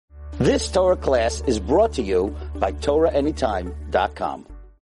This Torah class is brought to you by TorahAnytime.com.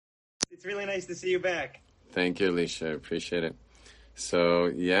 It's really nice to see you back. Thank you, Alicia. I appreciate it.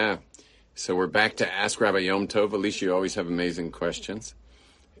 So we're back to Ask Rabbi Yomtov. Alicia, you always have amazing questions.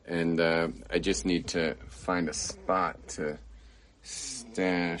 And I just need to find a spot to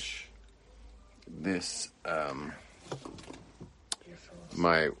stash this, I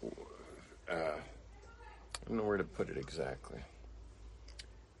don't know where to put it exactly.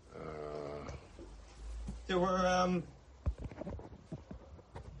 There were,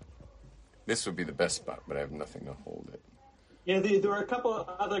 This would be the best spot, but I have nothing to hold it. Yeah, there were a couple of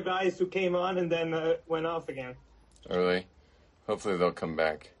other guys who came on and then went off again. Really? Hopefully they'll come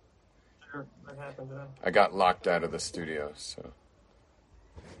back. Sure, what happened to them? I got locked out of the studio, so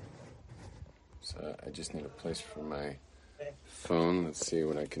I just need a place for my phone. Let's see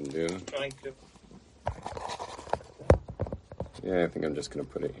what I can do. I'm trying to. Yeah, I think I'm just going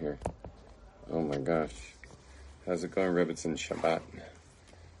to put it here. Oh my gosh. How's it going, Rebbitzin Shabbat?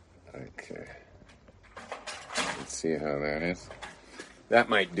 Okay. Let's see how that is. That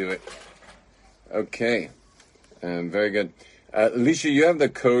might do it. Okay. Very good. Alicia, you have the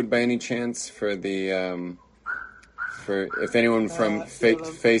code by any chance for the, for if anyone from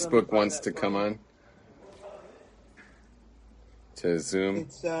Facebook wants to come on to Zoom?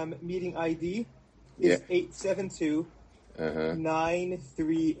 It's meeting ID is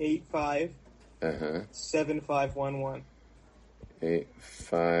 872-9385 7511.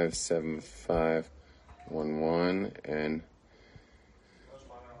 857511, and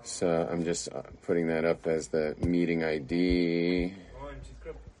so I'm just putting that up as the meeting ID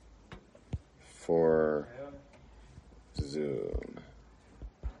for Zoom.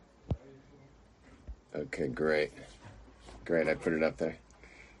 Okay, great. I put it up there.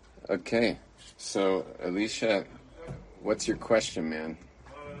 Okay, so Alicia, what's your question, man?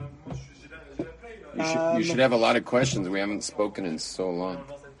 You should have a lot of questions. We haven't spoken in so long.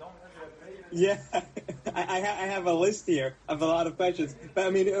 Yeah, I have a list here of a lot of questions. But I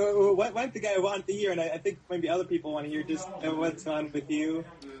mean, one thing I want to hear, and I think maybe other people want to hear, just what's on with you.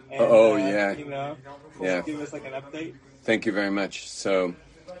 And, yeah. Give us like an update. Thank you very much. So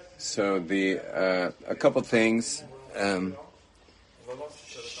the a couple things.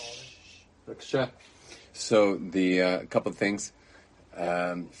 So the couple things.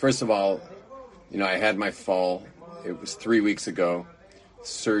 First of all, I had my fall. It was 3 weeks ago.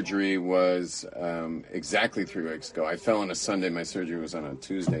 Surgery was exactly 3 weeks ago. I fell on a Sunday. My surgery was on a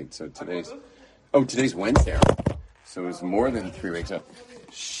Tuesday. So today's Wednesday. So it was more than 3 weeks ago.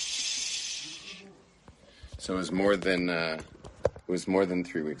 So it was more than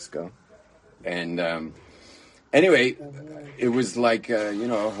 3 weeks ago. And anyway, it was like a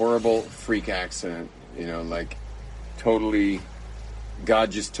horrible freak accident. Totally,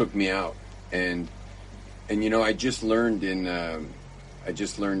 God just took me out. And I just learned in the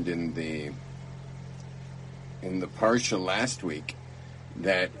parsha last week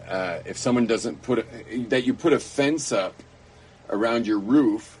that if someone doesn't that you put a fence up around your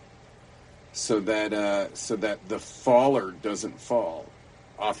roof so that the faller doesn't fall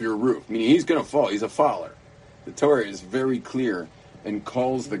off your roof. Meaning he's going to fall. He's a faller. The Torah is very clear and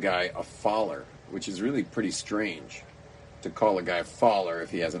calls the guy a faller, which is really pretty strange to call a guy a faller if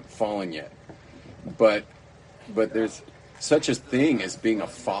he hasn't fallen yet. But there's such a thing as being a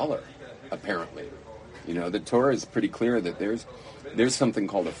faller, apparently. The Torah is pretty clear that there's something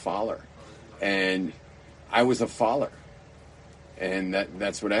called a faller. And I was a faller. And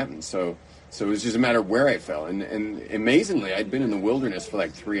that's what happened. So it was just a matter of where I fell. And amazingly, I'd been in the wilderness for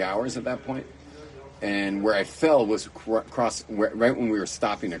like 3 hours at that point. And where I fell was right when we were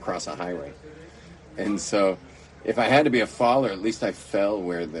stopping to cross a highway. And so if I had to be a faller, at least I fell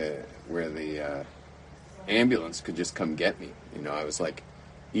where the ambulance could just come get me. I was like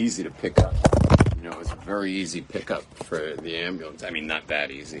easy to pick up. It was a very easy pickup for the ambulance. I mean, not that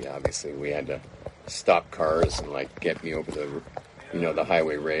easy, obviously. We had to stop cars and like get me over the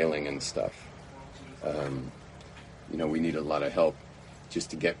highway railing and stuff. We needed a lot of help just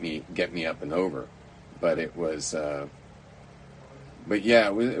to get me up and over. But it was, it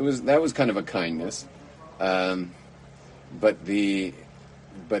was that was kind of a kindness. But the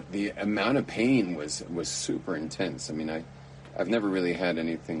amount of pain was super intense. I mean, I've never really had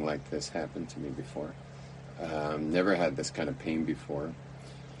anything like this happen to me before. Never had this kind of pain before.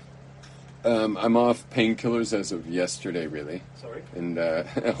 I'm off painkillers as of yesterday, really. Sorry? And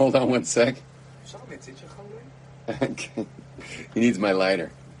hold on one sec. Okay. He needs my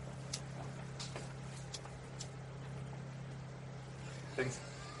lighter. Thanks.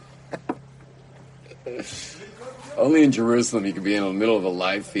 Only in Jerusalem you could be in the middle of a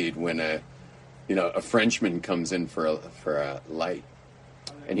live feed when a Frenchman comes in for a light,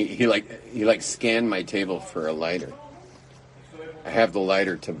 and he scanned my table for a lighter. I have the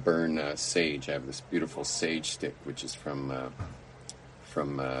lighter to burn sage. I have this beautiful sage stick, which is from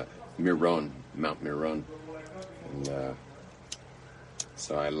Miron, Mount Miron, and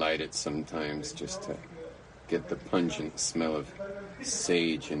so I light it sometimes just to get the pungent smell of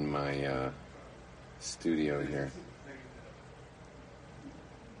sage in my studio here.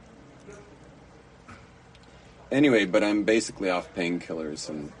 Anyway, but I'm basically off painkillers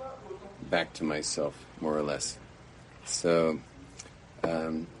and back to myself, more or less. So,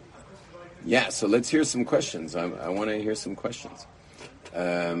 so let's hear some questions. I want to hear some questions.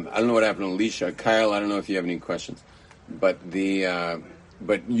 I don't know what happened to Alicia. Kyle, I don't know if you have any questions. But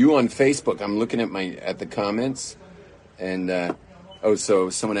but you on Facebook, I'm looking at the comments, and so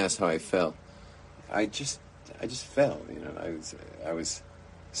someone asked how I fell. I just fell. I was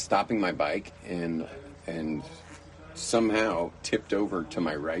stopping my bike and somehow tipped over to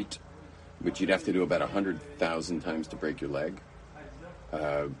my right, which you'd have to do about 100,000 times to break your leg.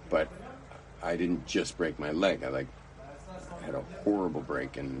 But I didn't just break my leg. I had a horrible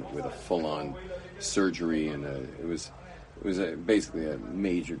break and with a full-on surgery, and it was basically a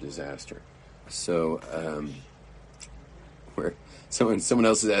major disaster. So where someone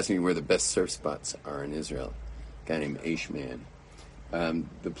else is asking me where the best surf spots are in Israel. A guy named Ashman.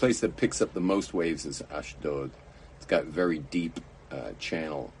 The place that picks up the most waves is Ashdod. It's got very deep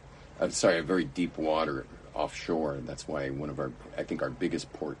very deep water offshore. That's why I think our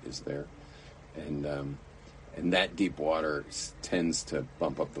biggest port is there, and that deep water tends to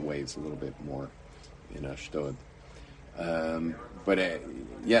bump up the waves a little bit more in Ashdod.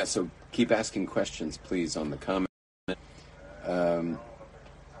 So keep asking questions, please, on the comment.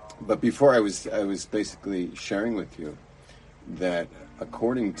 But before I was basically sharing with you that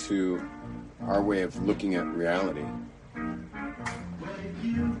according to our way of looking at reality,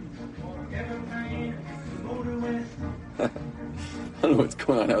 I don't know what's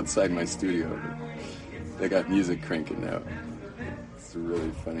going on outside my studio. They got music cranking now. It's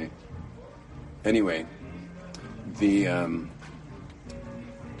really funny. Anyway,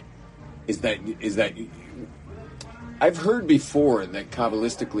 is that I've heard before that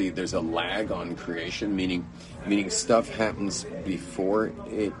Kabbalistically there's a lag on creation, meaning stuff happens before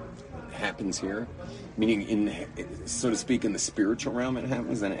it happens here, meaning so to speak, in the spiritual realm it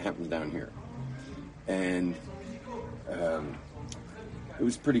happens, then it happens down here. And it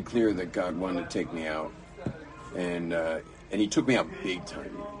was pretty clear that God wanted to take me out, and He took me out big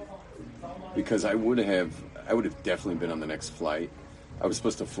time, because I would have definitely been on the next flight. I was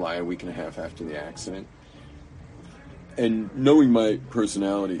supposed to fly a week and a half after the accident. And knowing my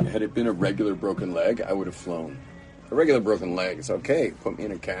personality, had it been a regular broken leg, I would have flown. A regular broken leg is okay. Put me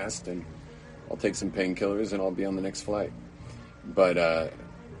in a cast and I'll take some painkillers and I'll be on the next flight. But,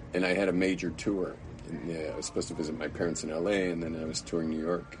 and I had a major tour. I was supposed to visit my parents in LA, and then I was touring New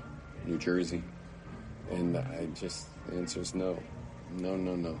York, New Jersey. And the answer is no. No.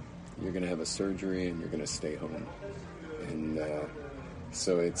 You're going to have a surgery and you're going to stay home. And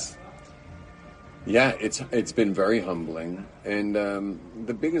so it's been very humbling. And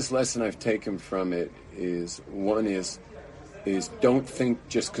the biggest lesson I've taken from it is don't think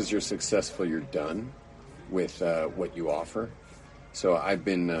just because you're successful you're done with what you offer. So I've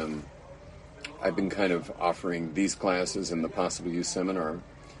been kind of offering these classes and the Possible Use Seminar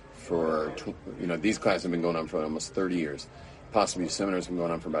for, these classes have been going on for almost 30 years. Possible Use Seminars have been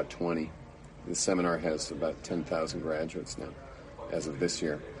going on for about 20. The seminar has about 10,000 graduates now, as of this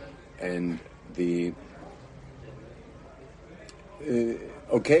year. And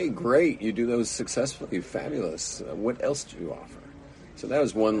okay, great, you do those successfully, fabulous. What else do you offer? So that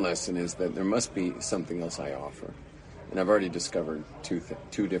was one lesson, is that there must be something else I offer. And I've already discovered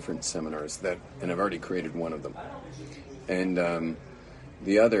two different seminars and I've already created one of them. And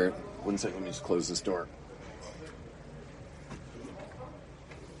the other, one second, let me just close this door.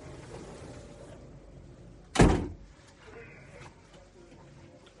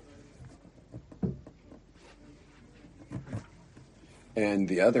 And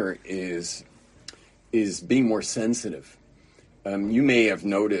the other is being more sensitive. You may have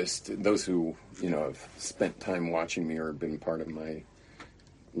noticed, those who have spent time watching me or been part of my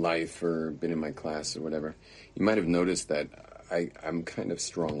life or been in my class or whatever, you might have noticed that I'm kind of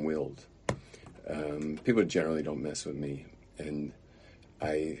strong-willed. People generally don't mess with me, and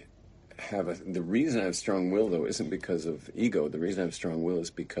the reason I have strong will, though, isn't because of ego. The reason I have strong will is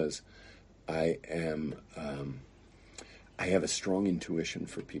because I I have a strong intuition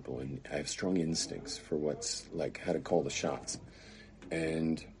for people, and I have strong instincts for what's like how to call the shots.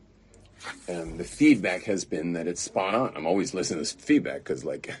 And the feedback has been that it's spot on. I'm always listening to this feedback because,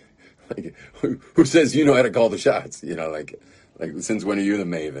 like who says you know how to call the shots? You know, like since when are you the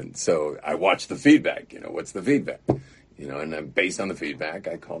maven? So I watch the feedback. You know, what's the feedback? You know, and then based on the feedback,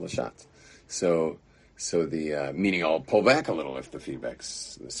 I call the shots. So the meaning I'll pull back a little if the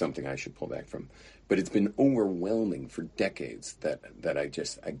feedback's something I should pull back from. But it's been overwhelming for decades that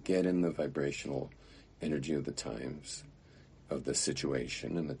I get in the vibrational energy of the times, of the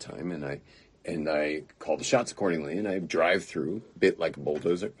situation and the time, and I call the shots accordingly, and I drive through a bit like a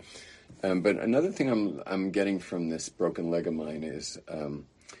bulldozer. But another thing I'm getting from this broken leg of mine is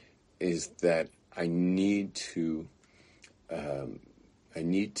that I need to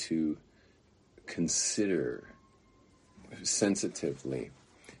consider sensitively.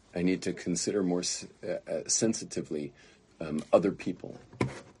 I need to consider more sensitively other people,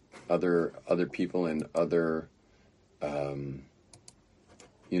 other people, and other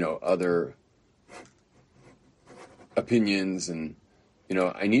other opinions, and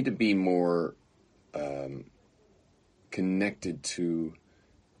I need to be more connected to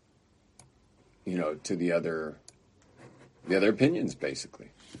to the other opinions,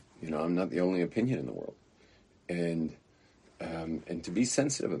 basically. I'm not the only opinion in the world, and to be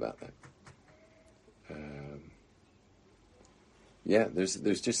sensitive about that.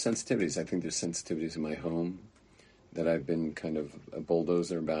 There's just sensitivities. I think there's sensitivities in my home that I've been kind of a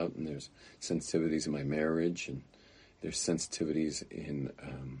bulldozer about, and there's sensitivities in my marriage, and there's sensitivities in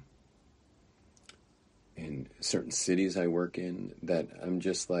certain cities I work in that I'm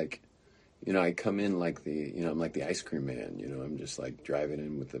just like, I come in like I'm like the ice cream man. I'm just like driving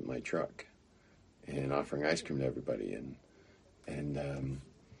in with my truck and offering ice cream to everybody, and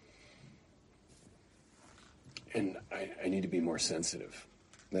I need to be more sensitive.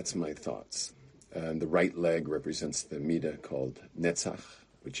 That's my thoughts. The right leg represents the midah called netzach,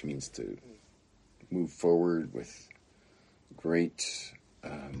 which means to move forward with great,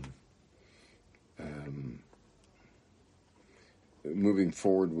 moving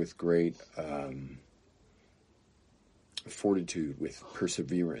forward with great fortitude, with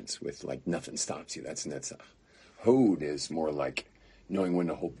perseverance, with like nothing stops you. That's netzach. Hod is more like knowing when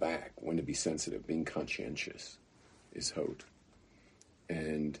to hold back, when to be sensitive, being conscientious is Hod.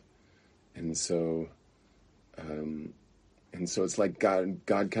 And so it's like God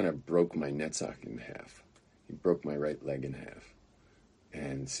kind of broke my netzach in half. He broke my right leg in half,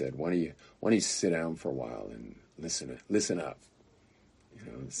 and said, "Why don't you sit down for a while and listen up?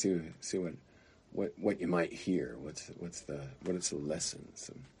 See what you might hear. What are the lessons?"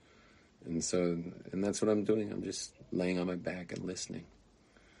 And that's what I'm doing. I'm just laying on my back and listening,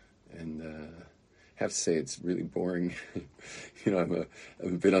 and have to say it's really boring. I'm a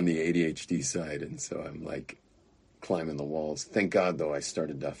bit on the ADHD side, and so I'm like climbing the walls. Thank God, though, I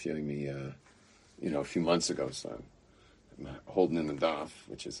started daf yomi a few months ago, so I'm holding in the daf,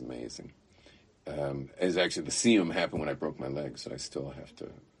 which is amazing. As actually the siyum happened when I broke my leg, so I still have to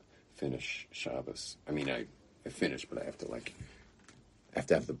finish Shabbos. I mean, I finished, but I have to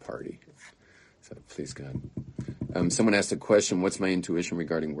have the party. So please God. Someone asked a question: what's my intuition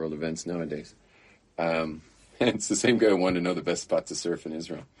regarding world events nowadays? It's the same guy who wanted to know the best spot to surf in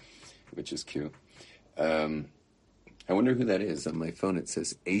Israel, which is cute. I wonder who that is. On my phone it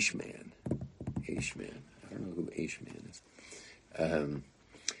says Aishman. Aishman. I don't know who Aishman is.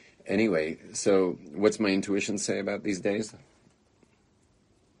 Anyway, so what's my intuition say about these days?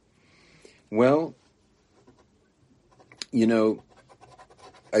 Well,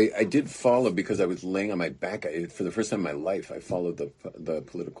 I did follow, because I was laying on my back. For the first time in my life, I followed the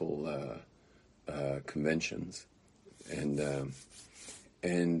political conventions, and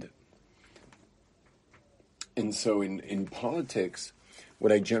so in politics,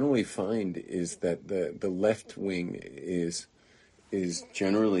 what I generally find is that the left wing is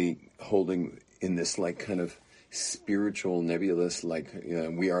generally holding in this like kind of spiritual nebulous, like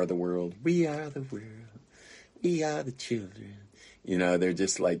we are the world, we are the world, we are the children. They're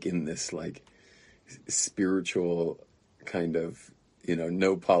just like in this like spiritual kind of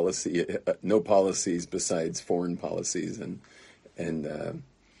no policies besides foreign policies, and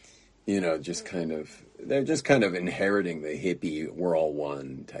just kind of, they're just kind of inheriting the hippie we're all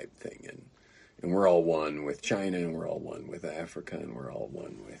one type thing, and we're all one with China, and we're all one with Africa, and we're all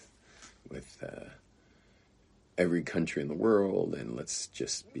one with every country in the world, and let's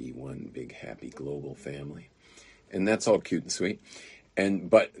just be one big happy global family. And that's all cute and sweet.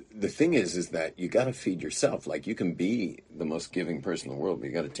 But the thing is that you got to feed yourself. Like, you can be the most giving person in the world, but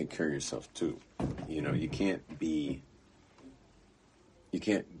you got to take care of yourself too. You can't be you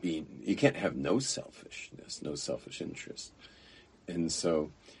can't have no selfishness, no selfish interest. And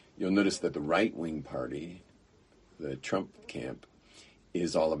so you'll notice that the right-wing party, the Trump camp,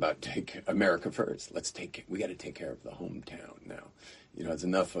 is all about take America first. We got to take care of the hometown now. It's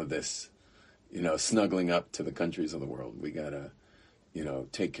enough of this, snuggling up to the countries of the world. We got to,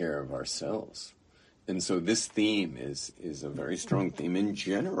 take care of ourselves. And so this theme is a very strong theme in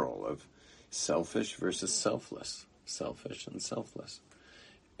general of selfish versus selfless, selfish and selfless.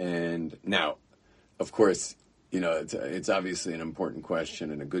 And now, of course, it's obviously an important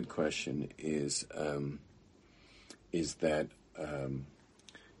question, and a good question is that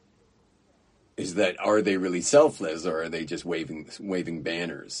are they really selfless, or are they just waving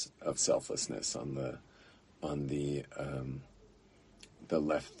banners of selflessness on the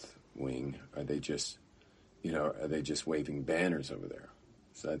left wing? Are they just waving banners over there?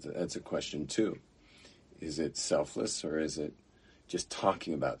 So that's a question too. Is it selfless, or is it just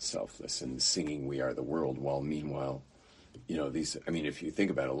talking about selfless and singing "We Are the World" while meanwhile, if you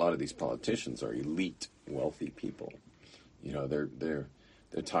think about it, a lot of these politicians are elite, wealthy people. They're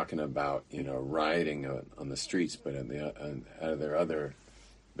talking about rioting on the streets, but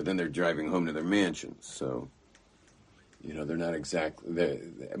but then they're driving home to their mansions. So they're not exactly.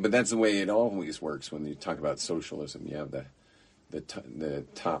 But that's the way it always works when you talk about socialism. You have the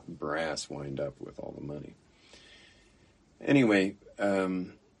top brass wind up with all the money. Anyway,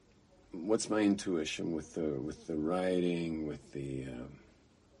 what's my intuition with the rioting, with the?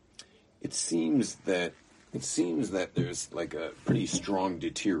 It seems that there's like a pretty strong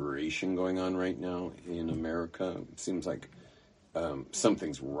deterioration going on right now in America. It seems like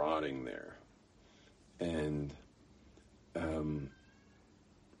something's rotting there, and I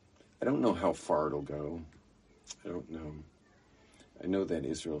don't know how far it'll go. I don't know. I know that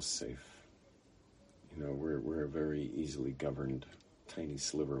Israel's safe. We're a very easily governed tiny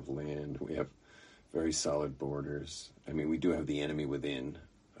sliver of land. We have very solid borders. I mean, we do have the enemy within,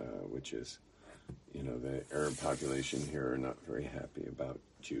 which is, the Arab population here are not very happy about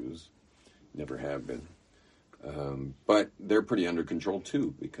Jews. Never have been. But they're pretty under control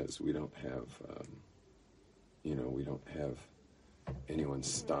too, because we don't have, anyone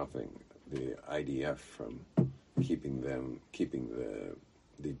stopping the IDF from keeping the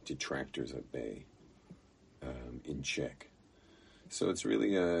detractors at bay, in check. So it's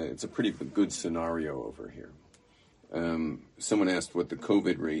really it's a pretty good scenario over here. Someone asked what the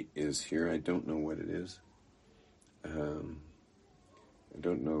COVID rate is here. I don't know what it is. I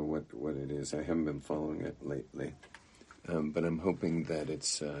don't know what it is. I haven't been following it lately. But I'm hoping that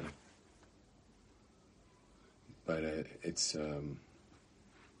it's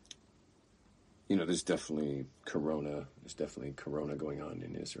there's definitely corona. There's definitely corona going on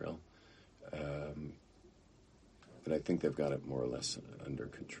in Israel. But I think they've got it more or less under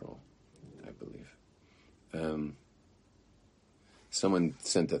control, I believe. Someone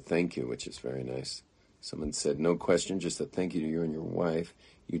sent a thank you, which is very nice. Someone said, "No question, just a thank you to you and your wife.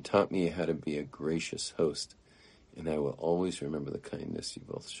 You taught me how to be a gracious host, and I will always remember the kindness you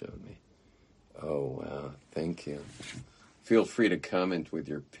both showed me." Oh, wow. Thank you. Feel free to comment with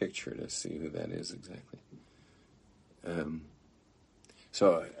your picture to see who that is exactly.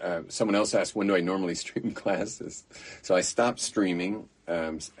 So someone else asked, when do I normally stream classes? So I stopped streaming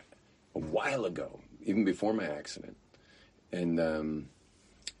a while ago, even before my accident. And I'm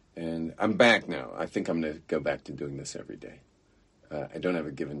back now. I think I'm going to go back to doing this every day. I don't have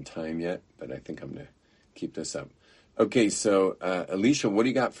a given time yet, but I think I'm going to keep this up. Okay, so Alicia, what do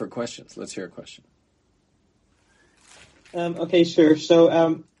you got for questions? Let's hear a question. Okay, sure.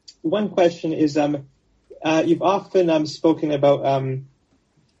 So one question is, you've often spoken about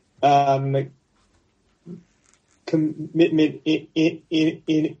commitment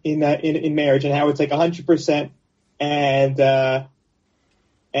in marriage, and how it's like 100%,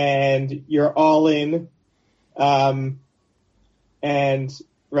 and you're all in, and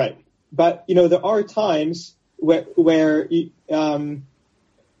right. But there are times where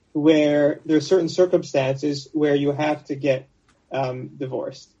there are certain circumstances where you have to get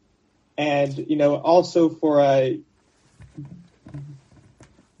divorced, and also for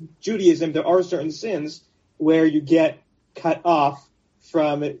Judaism, there are certain sins where you get cut off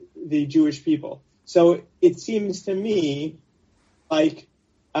from the Jewish people. So it seems to me like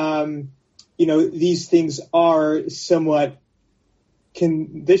these things are somewhat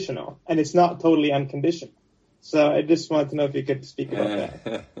conditional, and it's not totally unconditional. So I just wanted to know if you could speak about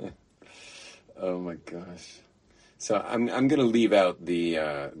that. Oh my gosh! So I'm going to leave out the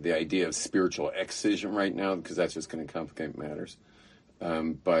idea of spiritual excision right now, because that's just going to complicate matters.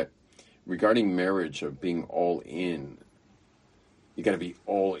 But regarding marriage, of being all in, you got to be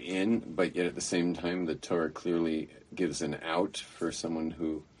all in, but yet at the same time, the Torah clearly gives an out for someone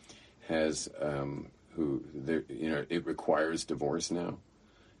who has, it requires divorce now,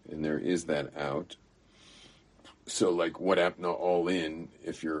 and there is that out. So, like, what happened to all in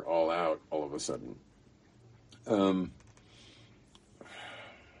if you're all out all of a sudden?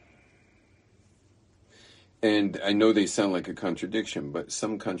 And I know they sound like a contradiction, but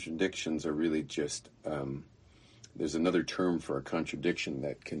some contradictions are really just, there's another term for a contradiction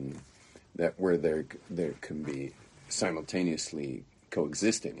where there can be simultaneously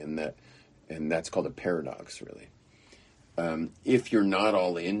coexisting, and that's called a paradox, really. If you're not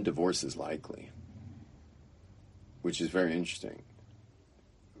all in, divorce is likely, which is very interesting.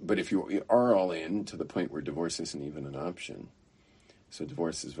 But if you are all in to the point where divorce isn't even an option, so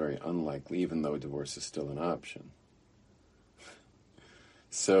divorce is very unlikely, even though divorce is still an option.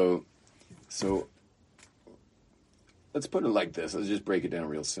 So let's put it like this. Let's just break it down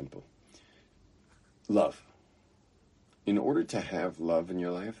real simple. Love. In order to have love in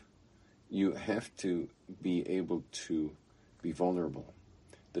your life, you have to be able to be vulnerable.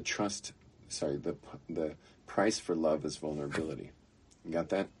 The price for love is vulnerability. You got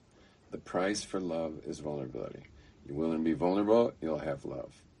that? The price for love is vulnerability. You're willing to be vulnerable, you'll have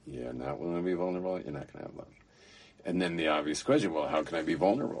love. You're not willing to be vulnerable, you're not going to have love. And then the obvious question, well, how can I be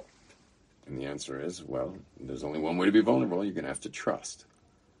vulnerable? And the answer is, well, there's only one way to be vulnerable. You're going to have to trust.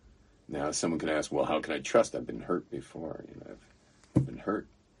 Now, someone could ask, well, how can I trust? I've been hurt before. I've been hurt.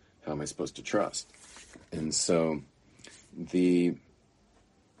 How am I supposed to trust? And so the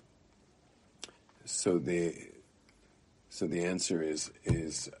answer is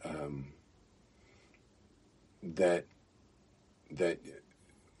that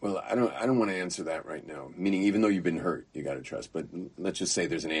well, I don't want to answer that right now. Meaning, even though you've been hurt, you got to trust. But let's just say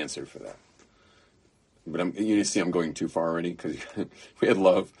there's an answer for that. But you see, I'm going too far already, because we have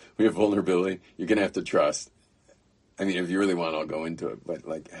love, we have vulnerability. You're going to have to trust. I mean, if you really want, I'll go into it. But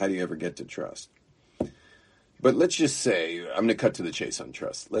like, how do you ever get to trust? But let's just say, I'm going to cut to the chase on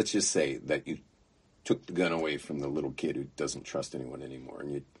trust. Let's just say that you took the gun away from the little kid who doesn't trust anyone anymore,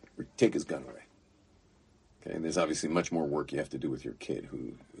 and you take his gun away. Okay, there's obviously much more work you have to do with your kid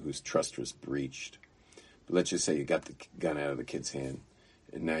whose trust was breached. But let's just say you got the gun out of the kid's hand,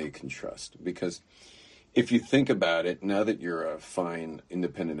 and now you can trust. Because if you think about it, now that you're a fine,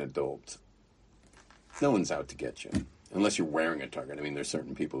 independent adult, no one's out to get you, unless you're wearing a target. I mean, there's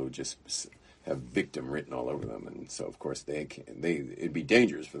certain people who just have victim written all over them, and so, of course, it'd be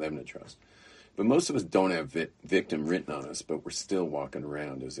dangerous for them to trust. But most of us don't have victim written on us, but we're still walking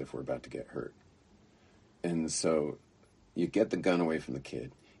around as if we're about to get hurt. And so you get the gun away from the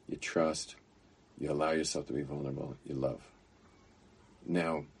kid, you trust, you allow yourself to be vulnerable, you love.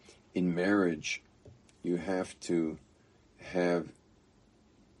 Now, in marriage, you have to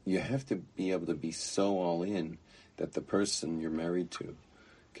be able to be so all in that the person you're married to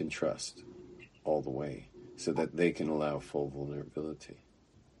can trust all the way, so that they can allow full vulnerability.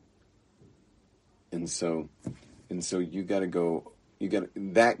 And so you got to go.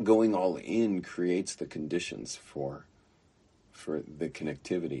 That going all in creates the conditions for the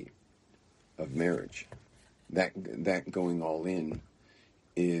connectivity of marriage. That going all in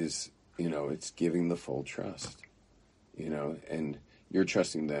is, it's giving the full trust, and you're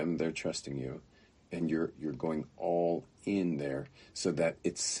trusting them, they're trusting you, and you're going all in there so that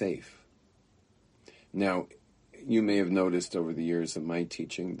it's safe. Now, you may have noticed over the years of my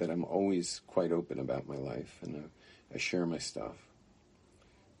teaching that I'm always quite open about my life, and I share my stuff.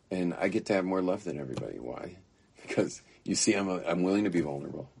 And I get to have more love than everybody. Why? Because, you see, I'm willing to be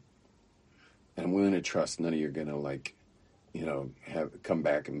vulnerable. And I'm willing to trust none of you are going to, have come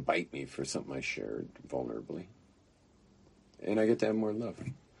back and bite me for something I shared vulnerably. And I get to have more love.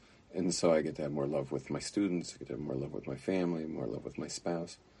 And so I get to have more love with my students, I get to have more love with my family, more love with my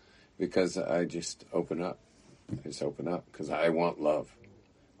spouse, because I just open up. I just open up because I want love.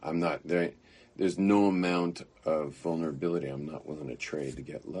 I'm not there. There's no amount of vulnerability I'm not willing to trade to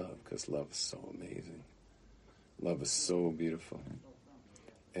get love, because love is so amazing. Love is so beautiful.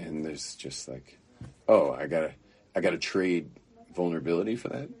 And there's just like, I gotta trade vulnerability for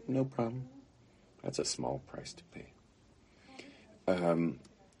that? No problem. That's a small price to pay.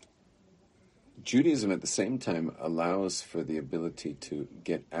 Judaism at the same time allows for the ability to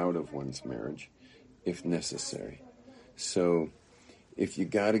get out of one's marriage if necessary. So if you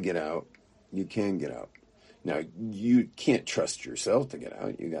got to get out, you can get out. Now, you can't trust yourself to get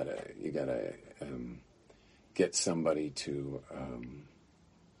out. You gotta get somebody to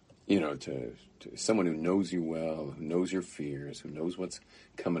someone who knows you well, who knows your fears, who knows what's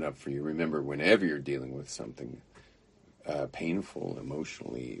coming up for you. Remember, whenever you're dealing with something, painful,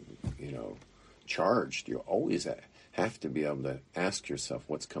 emotionally, charged, you always have to be able to ask yourself,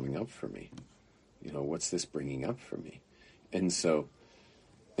 what's coming up for me? What's this bringing up for me?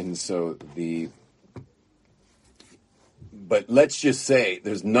 But let's just say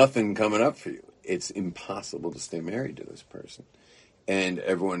there's nothing coming up for you. It's impossible to stay married to this person. And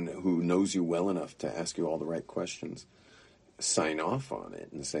everyone who knows you well enough to ask you all the right questions sign off on it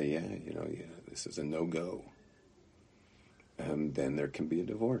and say, this is a no-go. And then there can be a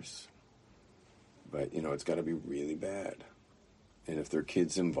divorce. But, it's got to be really bad. And if there are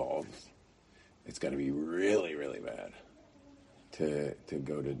kids involved, it's got to be really, really bad to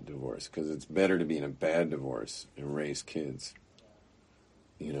go to divorce. Because it's better to be in a bad divorce and raise kids,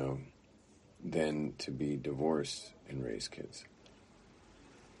 than to be divorced and raise kids.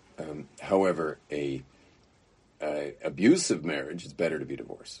 However, a abusive marriage, it's better to be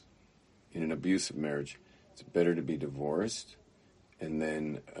divorced. In an abusive marriage, it's better to be divorced and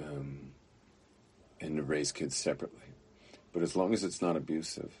then and to raise kids separately. But as long as it's not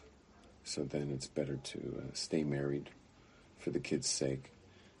abusive, so then it's better to stay married for the kids' sake.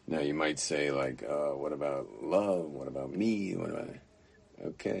 Now you might say, like, what about love? What about me?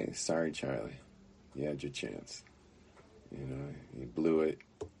 Okay, sorry, Charlie. You had your chance. You blew it.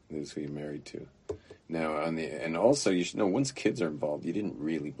 This is who you're married to. Now, and also you should know, once kids are involved, you didn't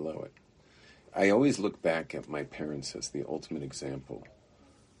really blow it. I always look back at my parents as the ultimate example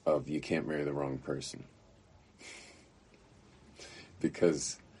of you can't marry the wrong person.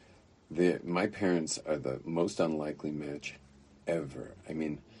 Because my parents are the most unlikely match ever. I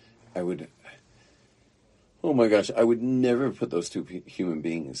mean, I would never put those two human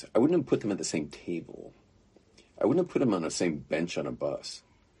beings, I wouldn't have put them at the same table. I wouldn't have put them on the same bench on a bus.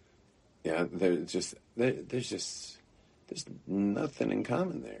 Yeah, there's nothing in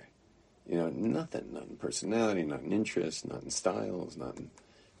common there. Nothing, not in personality, not in interests, not in styles, nothing,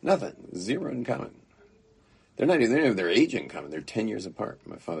 zero in common. They don't have their age in common. They're 10 years apart.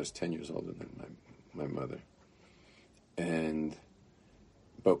 My father's 10 years older than my mother.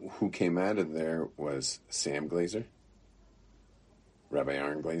 But who came out of there was Sam Glazer, Rabbi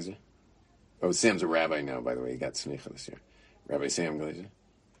Aaron Glazer. Oh, Sam's a rabbi now, by the way. He got smicha this year. Rabbi Sam Glazer.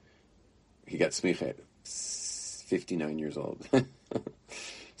 He got smicha at 59 years old.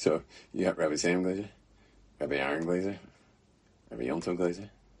 So you got Rabbi Sam Glazer, Rabbi Aaron Glazer, Rabbi Yomtov Glazer,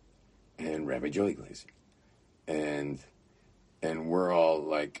 and Rabbi Joey Glazer. And we're all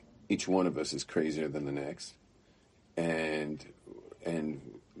like, each one of us is crazier than the next. And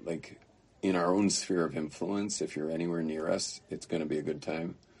like in our own sphere of influence, if you're anywhere near us, it's going to be a good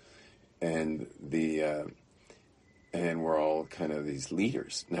time. And and we're all kind of these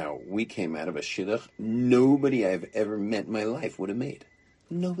leaders. Now, we came out of a shidduch nobody I've ever met in my life would have made.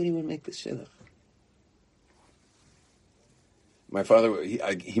 Nobody would make this shidduch. My father,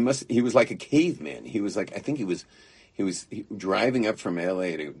 he was like a caveman. He was like, I think he was driving up from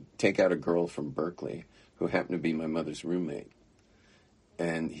L.A. to take out a girl from Berkeley who happened to be my mother's roommate.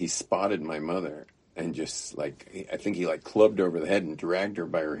 And he spotted my mother and just like, I think he like clubbed her over the head and dragged her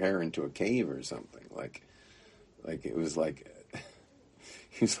by her hair into a cave or something. Like it was like,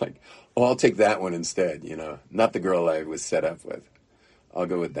 he was like, oh, I'll take that one instead, not the girl I was set up with. I'll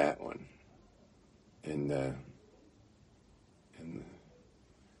go with that one.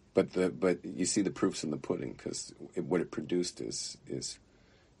 But you see the proofs in the pudding, because what it produced is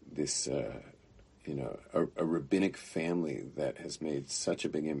this a rabbinic family that has made such a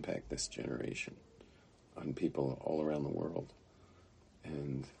big impact this generation on people all around the world,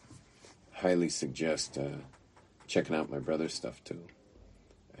 and highly suggest checking out my brother's stuff too.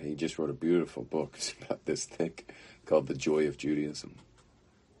 He just wrote a beautiful book. It's about this thick, called The Joy of Judaism,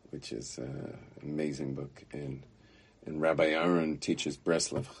 which is an amazing book. And Rabbi Aaron teaches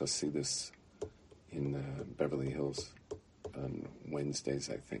Breslov Hasidus in Beverly Hills on Wednesdays,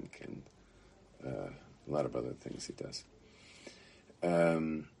 I think, and a lot of other things he does.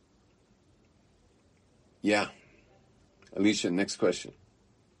 Yeah. Alicia, next question.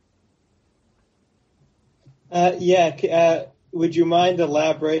 Would you mind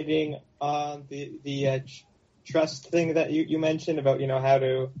elaborating on the trust thing that you mentioned about, how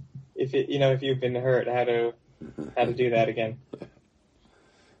to, if you've been hurt, how to do that again?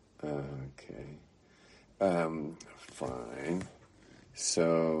 Okay. Fine.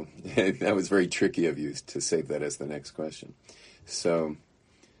 So that was very tricky of you to save that as the next question. So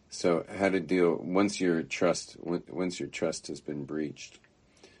how to deal once your trust has been breached.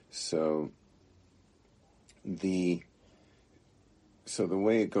 So the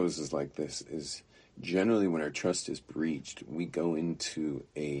way it goes is like this: is generally when our trust is breached, we go into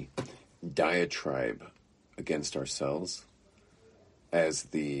a diatribe against ourselves as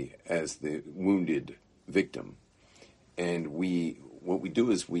the wounded victim, and what we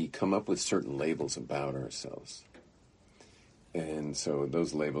do is we come up with certain labels about ourselves, and so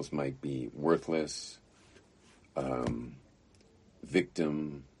those labels might be worthless,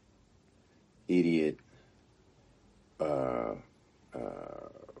 victim, idiot,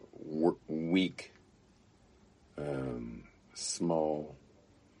 weak, small,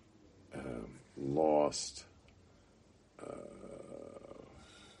 lost,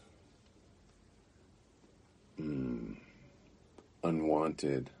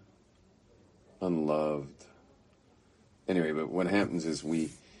 unwanted, unloved. Anyway, but what happens is we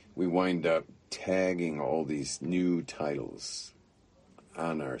wind up tagging all these new titles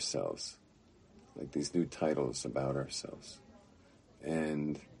on ourselves, like these new titles about ourselves,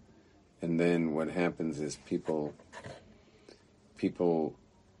 and then what happens is people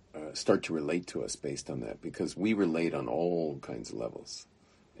start to relate to us based on that, because we relate on all kinds of levels,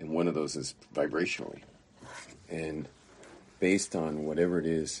 and one of those is vibrationally, and based on whatever it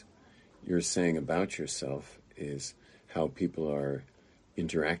is you're saying about yourself is how people are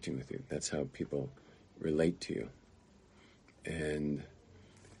interacting with you. That's how people relate to you, and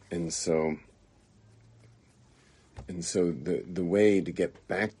so the way to get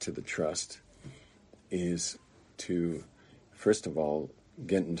back to the trust is to, first of all,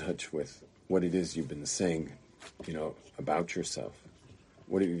 get in touch with what it is you've been saying, about yourself.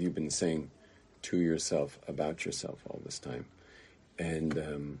 What have you been saying to yourself about yourself all this time? And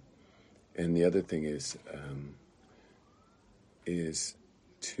the other thing is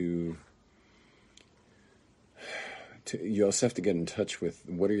to you also have to get in touch with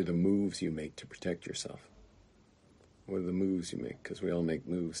what are the moves you make to protect yourself. What are the moves you make? Because we all make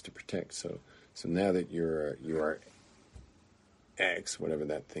moves to protect. So now that you are X, whatever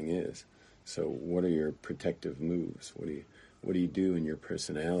that thing is. So what are your protective moves? What do you do in your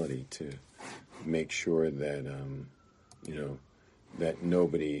personality to make sure that that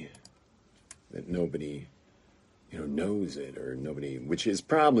nobody knows it, or nobody, which is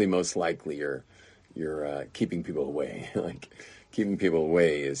probably most likely you're keeping people away. Like keeping people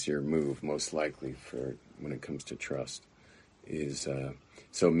away is your move most likely for when it comes to trust. Is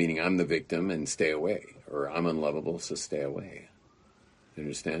so meaning I'm the victim and stay away, or I'm unlovable so stay away. You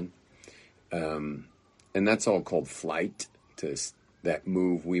understand? And that's all called flight. That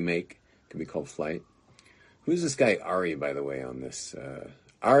move we make can be called flight. Who's this guy Ari, by the way, on this?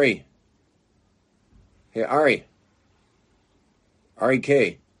 Ari. Hey, Ari. Ari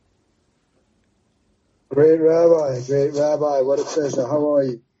K. Great Rabbi, what a pleasure. How are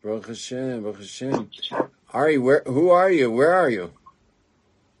you? Baruch Hashem. Ari, who are you? Where are you?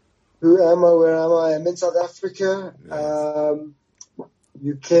 Who am I? Where am I? I'm in South Africa. Nice.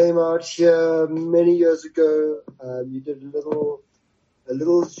 You came out here many years ago. You did a little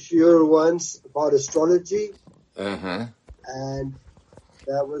shiur once about astrology. Uh-huh. And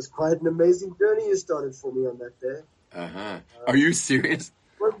that was quite an amazing journey you started for me on that day. Uh-huh. Are you serious?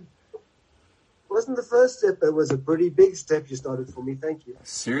 Wasn't the first step, but it was a pretty big step you started for me. Thank you.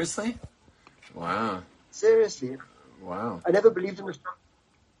 Seriously? Wow. Seriously. Wow. I never believed in astrology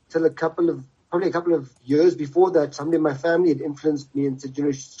until probably a couple of years before that. Somebody in my family had influenced me and said,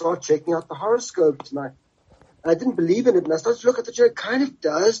 you should start checking out the horoscope tonight. And I didn't believe in it, and I started to look at the chart. It kind of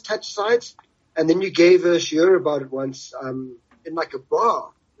does touch sides. And then you gave a shiur about it once in like a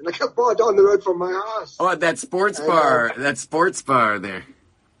bar down the road from my house. Oh, that sports bar there.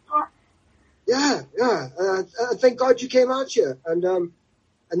 Yeah. Thank God you came out here. And then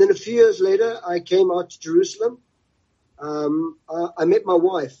a few years later, I came out to Jerusalem. I met my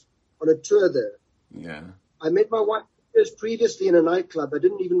wife on a tour there. Yeah. I met my wife years previously in a nightclub. I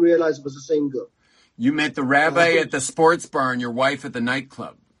didn't even realize it was the same girl. You met the rabbi at the sports bar and your wife at the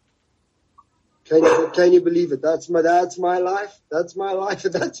nightclub. Can you believe it? That's my life. That's my life,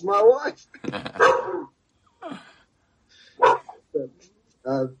 and that's my wife. Thank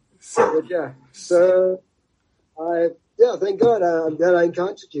God. I'm glad I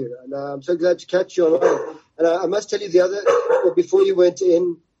encountered you, and I'm so glad to catch you online. And I must tell you before you went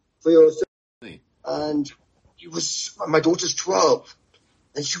in for your ceremony, and my daughter's 12,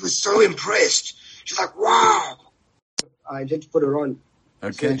 and she was so impressed. She's like, "Wow!" I intend to put her on,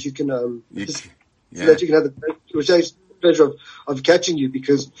 okay, so that you can so that you can have the pleasure of catching you,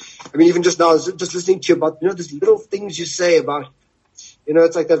 because I mean, even just now, I was just listening to you about these little things you say about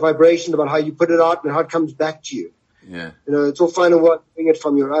it's like that vibration about how you put it out and how it comes back to you. Yeah. It's all fine and well hearing it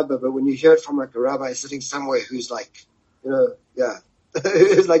from your rabbi, but when you hear it from like a rabbi sitting somewhere who's like,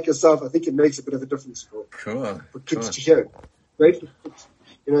 who's like yourself, I think it makes a bit of a difference for kids to hear it. Great for kids.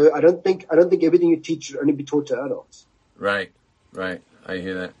 I don't think everything you teach should only be taught to adults. Right. I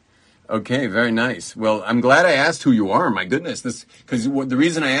hear that. Okay, very nice. Well, I'm glad I asked who you are. My goodness, because the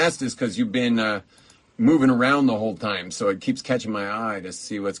reason I asked is because you've been moving around the whole time, so it keeps catching my eye to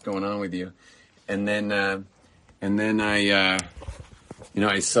see what's going on with you. And then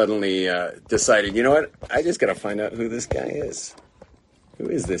I suddenly decided, you know what? I just got to find out who this guy is. Who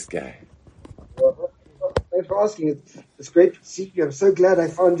is this guy? Well, thanks for asking. It's great to see you. I'm so glad I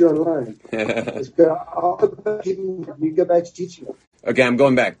found you online. It's good. I'll you go back to teaching. Okay, I'm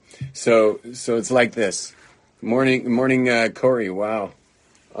going back. So it's like this. Morning, Corey. Wow,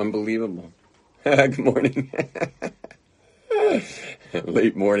 unbelievable. Good morning.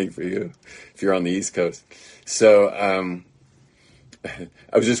 Late morning for you, if you're on the East Coast. So I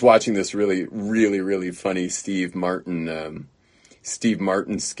was just watching this really, really, really funny Steve Martin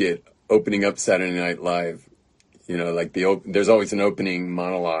skit opening up Saturday Night Live. Like there's always an opening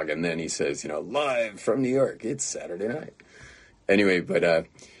monologue, and then he says, live from New York, it's Saturday night. Anyway, but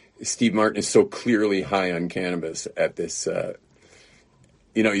Steve Martin is so clearly high on cannabis at this,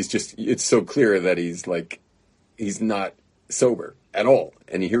 it's so clear that he's not sober at all.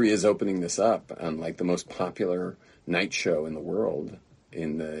 And here he is opening this up on like the most popular night show in the world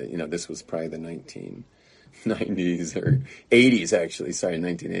this was probably the 1990s or 80s, actually. Sorry,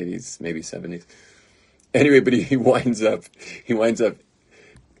 1980s, maybe 70s. Anyway, but he winds up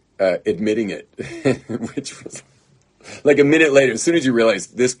admitting it, which was like a minute later. As soon as you realize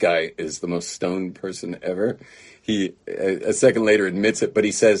this guy is the most stoned person ever, he a second later admits it. But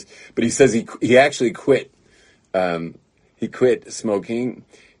he says he actually quit. He quit smoking.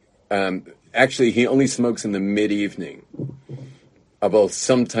 Actually, he only smokes in the mid-evening, about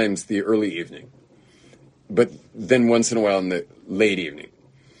sometimes the early evening, but then once in a while in the late evening,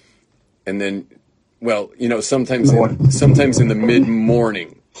 and then, sometimes in the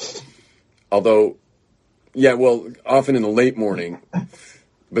mid-morning. Although, often in the late morning,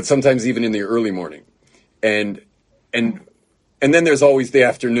 but sometimes even in the early morning, and then there's always the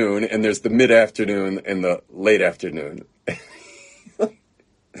afternoon, and there's the mid-afternoon and the late afternoon.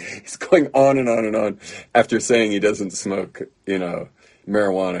 He's going on and on and on after saying he doesn't smoke,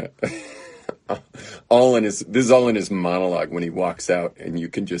 marijuana. This is all in his monologue when he walks out, and you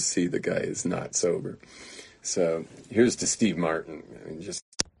can just see the guy is not sober. So here's to Steve Martin.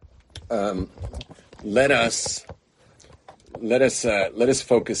 Let us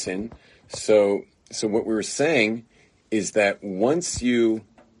focus in. So what we were saying is that once you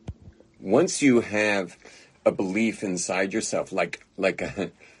have a belief inside yourself, like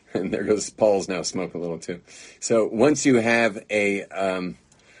and there goes Paul's now smoking a little too. So once you have a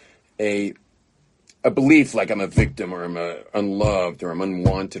belief like I'm a victim, or I'm unloved, or I'm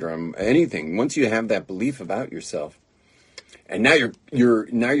unwanted, or I'm anything, once you have that belief about yourself, and now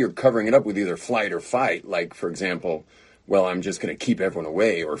you're covering it up with either flight or fight, like, for example, well, I'm just going to keep everyone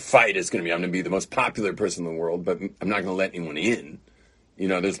away, or fight is going to be, I'm going to be the most popular person in the world, but I'm not going to let anyone in.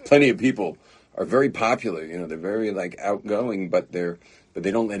 There's plenty of people are very popular, they're very outgoing, but they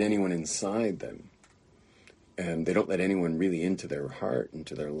don't let anyone inside them. And they don't let anyone really into their heart,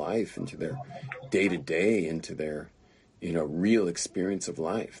 into their life, into their day-to-day, into their, real experience of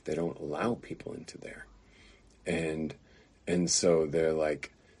life. They don't allow people into there. And so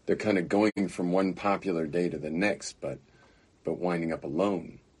they're kind of going from one popular day to the next, but winding up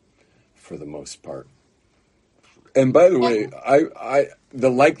alone for the most part. And by the way, the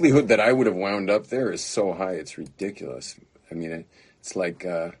likelihood that I would have wound up there is so high, it's ridiculous. I mean, it's like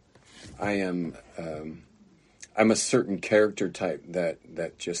I'm a certain character type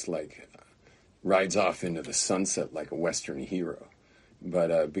that just rides off into the sunset like a Western hero.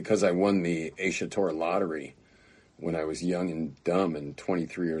 But because I won the Asia Tor lottery when I was young and dumb and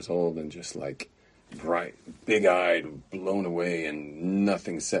 23 years old and just bright, big-eyed, blown away, and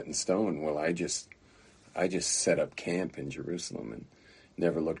nothing set in stone, well, I just set up camp in Jerusalem and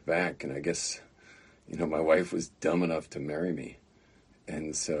never looked back. And I guess, my wife was dumb enough to marry me.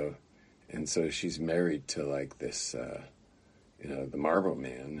 And so she's married to this, the Marlboro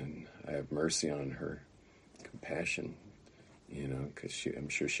Man, and I have mercy on her, compassion, because I'm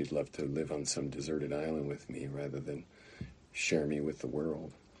sure she'd love to live on some deserted island with me rather than share me with the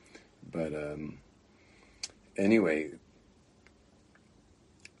world. But anyway,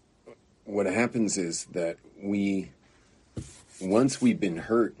 what happens is that once we've been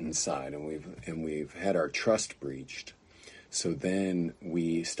hurt inside and we've had our trust breached, so then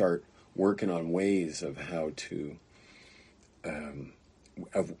we start working on ways of how to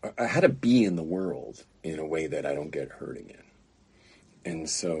be in the world in a way that I don't get hurt again. And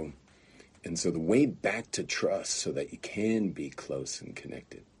so And so the way back to trust so that you can be close and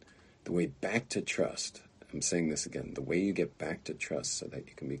connected, the way back to trust, I'm saying this again, the way you get back to trust so that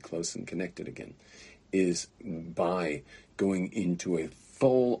you can be close and connected again is by going into a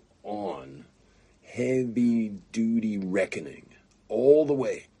full-on, heavy-duty reckoning all the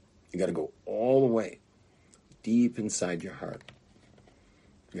way. You got to go all the way, deep inside your heart.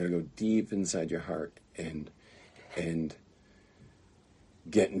 You got to go deep inside your heart and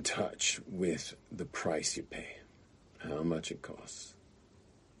get in touch with the price you pay, how much it costs.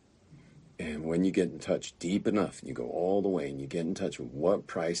 And when you get in touch deep enough, you go all the way and you get in touch with what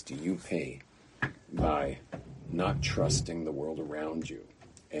price do you pay by not trusting the world around you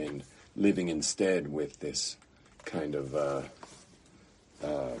and living instead with this kind of,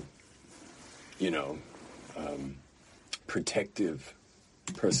 protective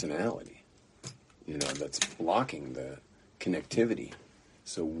personality, that's blocking the connectivity.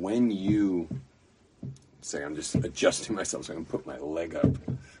 So when you say, I'm just adjusting myself so I can put my leg up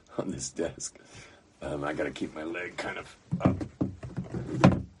on this desk. I got to keep my leg kind of up.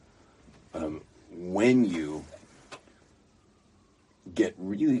 When you get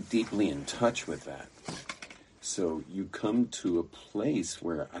really deeply in touch with that, so you come to a place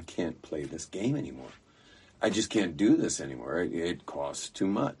where I can't play this game anymore. I just can't do this anymore. It costs too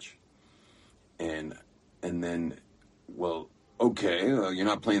much. And then, okay, you're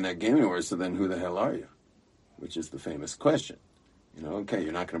not playing that game anymore, so then who the hell are you? Which is the famous question. Okay,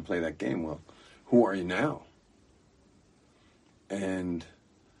 you're not going to play that game. Well, who are you now? And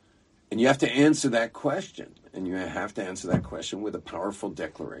you have to answer that question. And you have to answer that question with a powerful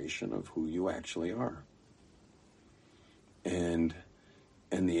declaration of who you actually are. And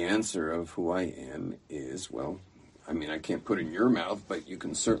the answer of who I am is, I can't put it in your mouth, but you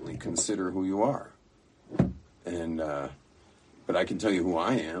can certainly consider who you are. And but I can tell you who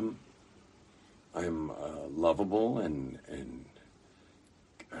I am. I'm lovable and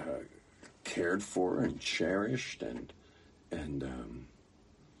cared for and cherished and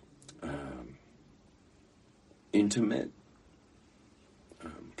intimate,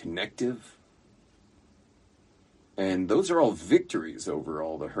 connective. And those are all victories over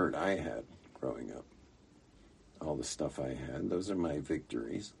all the hurt I had growing up. All the stuff I had, those are my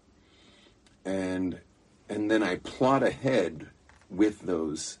victories. And then I plot ahead with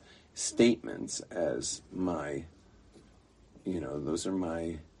those statements as my, those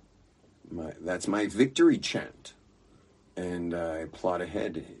are that's my victory chant. And I plot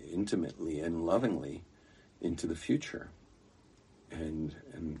ahead intimately and lovingly into the future. And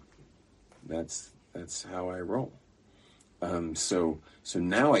that's how I roll. So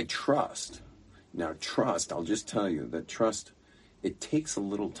now I trust. Now trust, I'll just tell you that trust, it takes a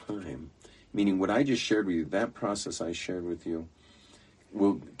little time. Meaning what I just shared with you, that process I shared with you,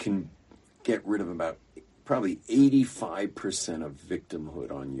 can get rid of about probably 85% of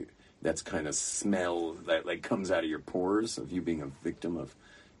victimhood on you. That's kind of smell that comes out of your pores of you being a victim of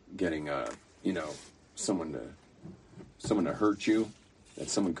getting someone to hurt you, that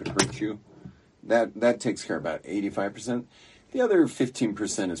someone could hurt you. That takes care of about 85%. The other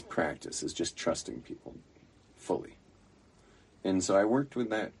 15% is practice, is just trusting people fully. And so I worked with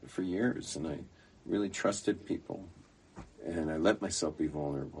that for years, and I really trusted people, and I let myself be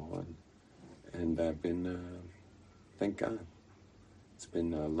vulnerable, and I've been, thank God, it's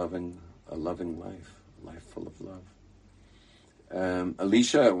been a loving life, a life full of love.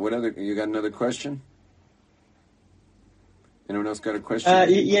 Alicia, you got another question? Anyone else got a question?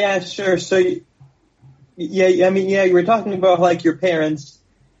 Yeah, sure. So, you were talking about your parents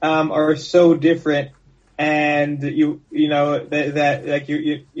are so different, and it's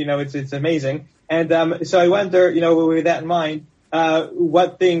amazing. And so I wonder, with that in mind,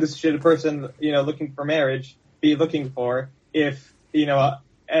 what things should a person, looking for marriage be looking for if,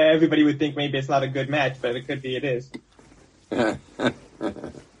 everybody would think maybe it's not a good match, but it could be it is.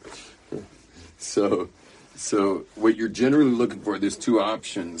 So what you're generally looking for, there's two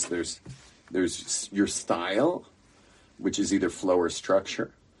options. There's your style, which is either flow or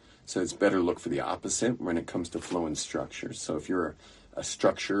structure. So it's better to look for the opposite when it comes to flow and structure. So if you're a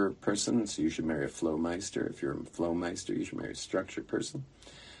structure person, so you should marry a flow meister. If you're a flow meister, you should marry a structure person.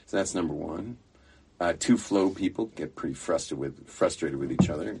 So that's number one. Two flow people get pretty frustrated with each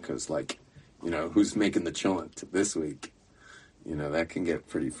other because, who's making the chillin' this week? That can get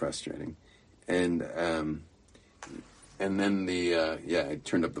pretty frustrating. And then I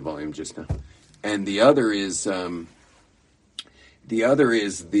turned up the volume just now. And the other is then your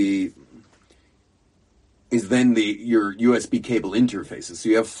USB cable interfaces. So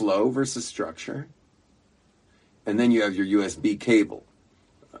you have flow versus structure, and then you have your USB cable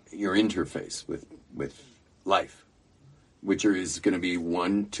your interface with life, which is going to be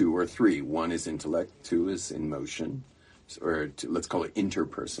 1, 2, or 3. 1 is intellect, 2 is emotion, or let's call it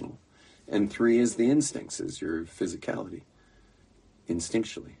interpersonal, and 3 is the instincts, is your physicality,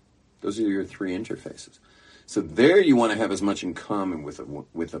 instinctually. Those are your 3 interfaces. So there you want to have as much in common with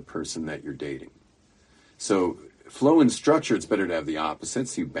a person that you're dating. So flow and structure, it's better to have the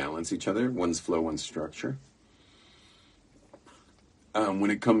opposites. You balance each other. One's flow, one's structure.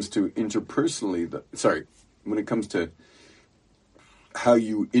 When it comes to interpersonally, when it comes to how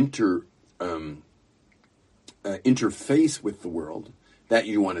you interface with the world, that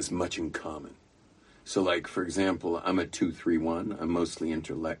you want as much in common. So, like, for example, I'm a 2-3-1. I'm mostly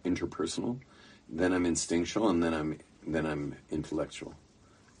interpersonal. Then I'm instinctual, and then I'm intellectual.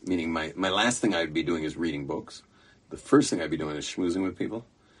 Meaning, my last thing I'd be doing is reading books. The first thing I'd be doing is schmoozing with people,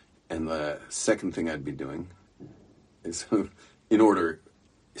 and the second thing I'd be doing is, in order,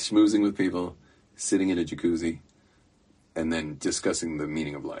 schmoozing with people, sitting in a jacuzzi, and then discussing the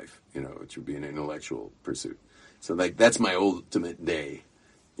meaning of life. Which would be an intellectual pursuit. So, like, that's my ultimate day.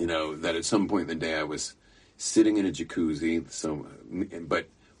 That at some point in the day I was sitting in a jacuzzi, but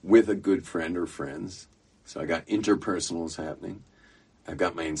with a good friend or friends. So I got interpersonals happening. I've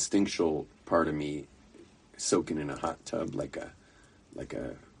got my instinctual part of me soaking in a hot tub like a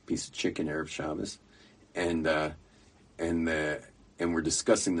piece of chicken Erev Shabbos, and we're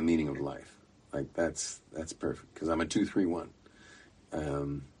discussing the meaning of life. Like that's perfect because I'm a 2-3-1.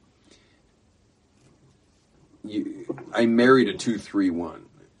 I married a 2-3-1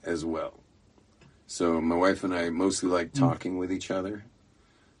 as well. So my wife and I mostly like talking with each other.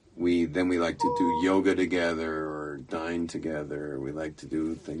 We like to do yoga together or dine together. We like to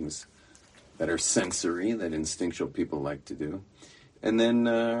do things that are sensory, that instinctual people like to do. And then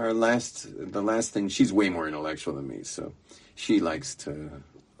the last thing, she's way more intellectual than me, so she likes to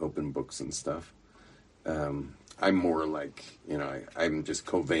open books and stuff. I'm more like, I'm just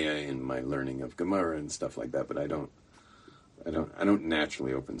Koveya in my learning of Gemara and stuff like that, but I don't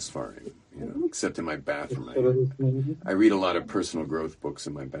naturally open Sfarim, except in my bathroom. I read a lot of personal growth books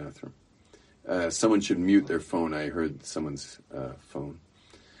in my bathroom. Someone should mute their phone. I heard someone's phone.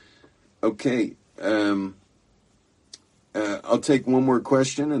 Okay. I'll take one more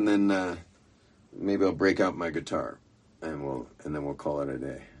question, and then maybe I'll break out my guitar, and then we'll call it a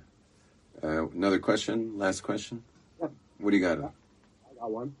day. Another question? Last question? Yeah. What do you got? I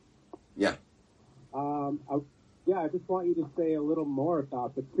got one. Yeah. I just want you to say a little more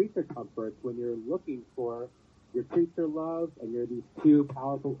about the creature comforts when you're looking for your creature love, and you're these two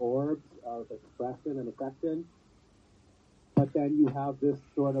powerful orbs of expression and affection, but then you have this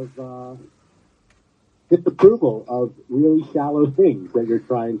sort of disapproval of really shallow things that you're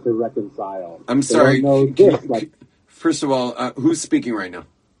trying to reconcile. I'm sorry. First of all, who's speaking right now?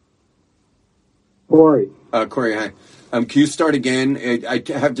 Corey. Corey, hi. Can you start again? I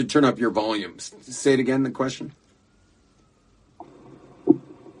have to turn up your volume. Say it again, the question.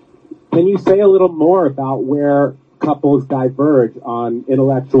 Can you say a little more about where couples diverge on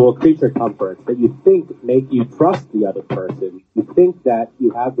intellectual creature comforts that you think make you trust the other person? You think that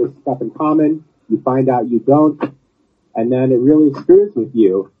you have this stuff in common, you find out you don't, and then it really screws with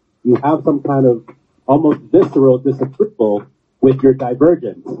you. You have some kind of almost visceral disapproval with your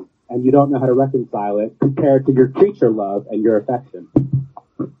divergence, and you don't know how to reconcile it compared to your creature love and your affection.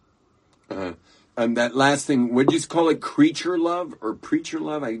 And that last thing, would you call it creature love or preacher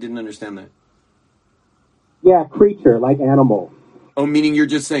love? I didn't understand that. Yeah, creature, like animal. Oh, meaning you're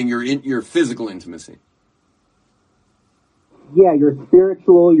just saying your physical intimacy. Yeah, your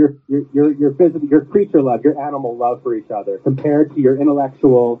spiritual, your physical, your creature love, your animal love for each other, compared to your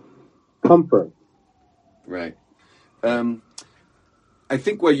intellectual comfort. Right. I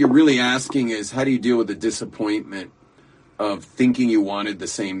think what you're really asking is, how do you deal with the disappointment of thinking you wanted the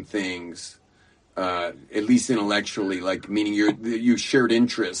same things, at least intellectually, like meaning you shared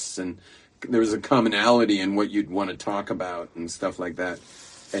interests and there was a commonality in what you'd want to talk about and stuff like that,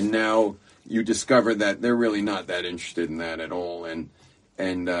 and now you discover that they're really not that interested in that at all, and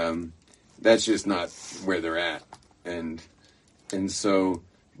that's just not where they're at, and so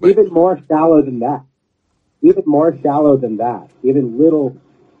even more shallow than that. Even little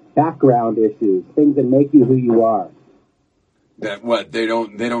background issues, things that make you who you are. That what? They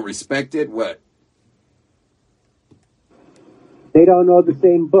don't respect it? What? They don't know the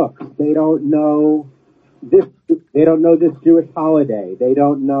same books. They don't know this Jewish holiday. They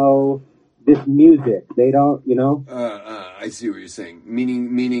don't know this music. They don't, I see what you're saying.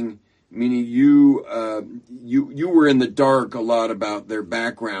 Meaning you were in the dark a lot about their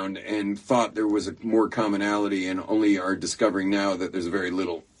background and thought there was more commonality, and only are discovering now that there's very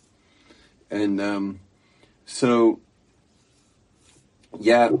little And so,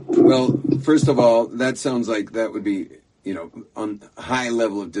 yeah, well, first of all, that sounds like that would be, on a high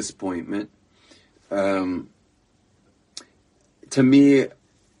level of disappointment. To me,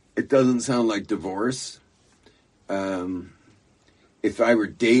 it doesn't sound like divorce. If I were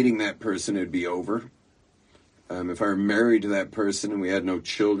dating that person, it'd be over. If I were married to that person and we had no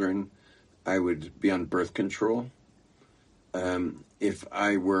children, I would be on birth control. If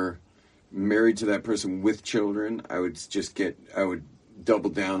I were married to that person with children, I would double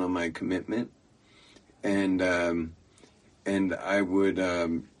down on my commitment, and I would,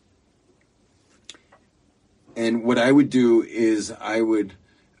 and what I would do is I would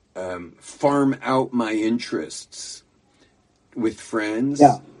farm out my interests with friends.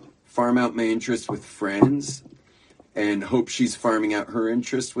 Yeah. Farm out my interests with friends, and hope she's farming out her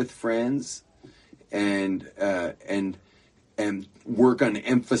interests with friends, and work on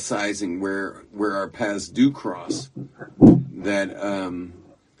emphasizing where our paths do cross. That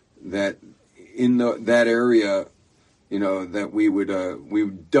in that area, that we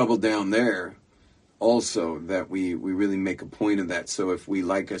would double down there. Also, that we really make a point of that. So if we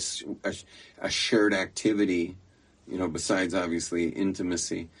like a shared activity, besides obviously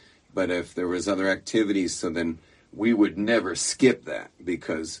intimacy, but if there was other activities, so then we would never skip that,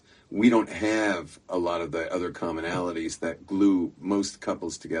 because we don't have a lot of the other commonalities that glue most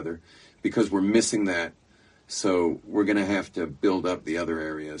couples together, because we're missing that. So we're going to have to build up the other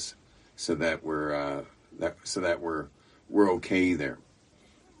areas so that we're okay there.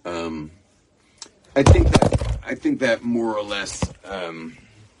 I think that more or less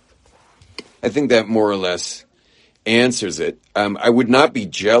answers it. I would not be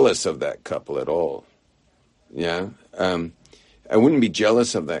jealous of that couple at all. Yeah. I wouldn't be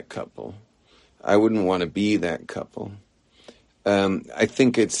jealous of that couple. I wouldn't want to be that couple. I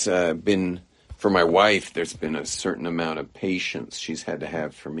think it's been, for my wife, there's been a certain amount of patience she's had to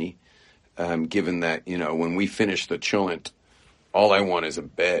have for me, given that, when we finish the cholent, all I want is a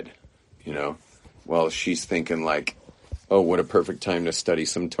bed, while she's thinking like, oh, what a perfect time to study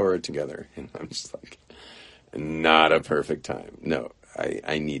some Torah together. And I'm just like, not a perfect time. No,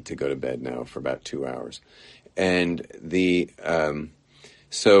 I need to go to bed now for about 2 hours. And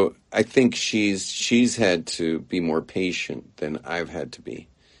so I think she's had to be more patient than I've had to be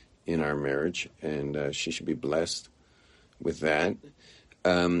in our marriage, and she should be blessed with that.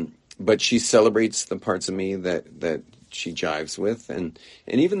 But she celebrates the parts of me that she jives with, and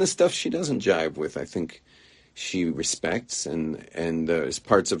even the stuff she doesn't jive with, I think she respects, and there's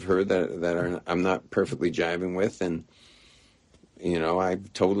parts of her that I'm not perfectly jiving with, and I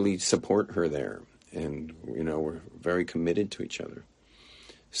totally support her there, and we're very committed to each other.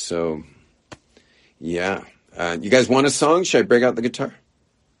 So, yeah. You guys want a song? Should I break out the guitar?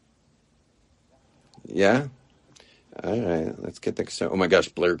 Yeah? All right, let's get the guitar. Oh my gosh,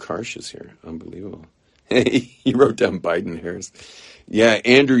 Blair Karsh is here. Unbelievable. He wrote down Biden Harris. Yeah,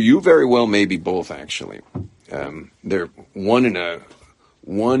 Andrew, you very well may be both, actually. They're one in a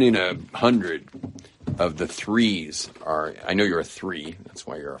 100 of the threes are. I know you're a 3. That's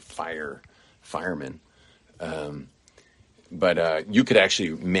why you're a fireman. But you could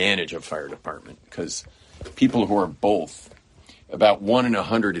actually manage a fire department, because people who are both, about 1 in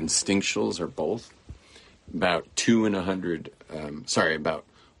 100 instinctuals are both. About 2 in 100. About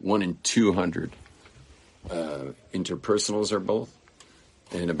 1 in 200 interpersonals are both,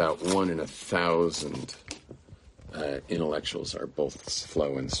 and about 1 in 1,000 intellectuals are both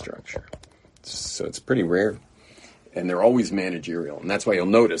flow and structure. So it's pretty rare, and they're always managerial, and that's why you'll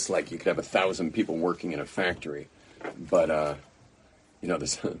notice, like, you could have 1,000 people working in a factory, but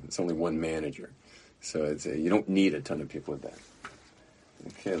there's only one manager, so it's you don't need a ton of people with that.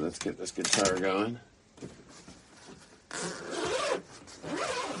 Okay, let's get this guitar going.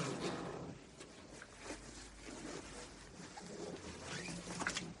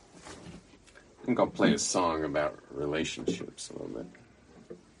 I think I'll play a song about relationships a little bit.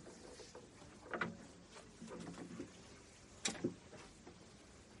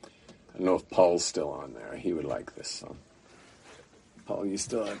 I don't know if Paul's still on there. He would like this song. Paul, you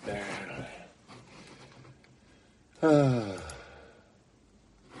still out there?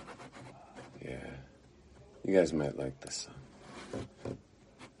 Yeah. You guys might like this song.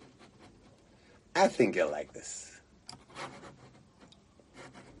 I think you'll like this.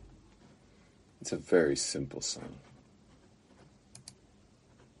 It's a very simple song.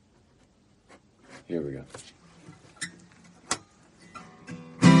 Here we go.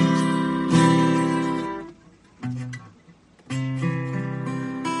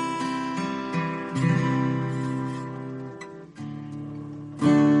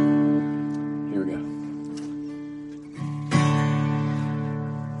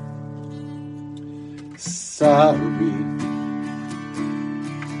 sorry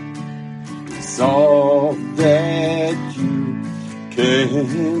is all that you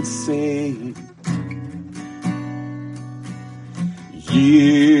can say.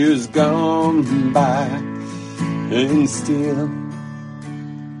 Years gone by and still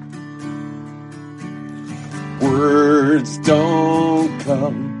words don't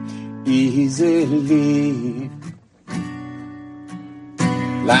come easily.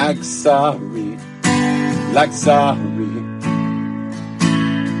 Like sorry, like sorry.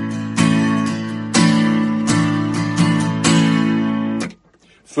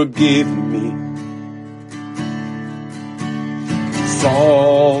 Forgive me. It's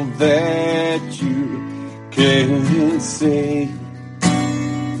all that you can say.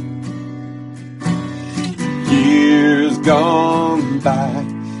 Years gone by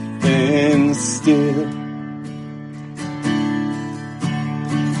and still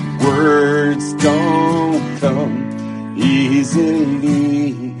words don't come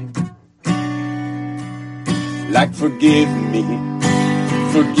easily. Like forgive me,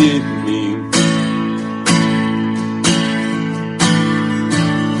 forgive me.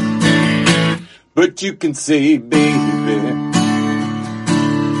 But you can say, baby,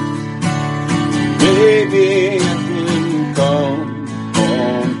 baby, I can come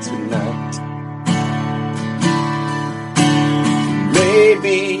home tonight.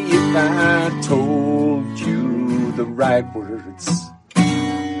 Maybe if I told you the right words,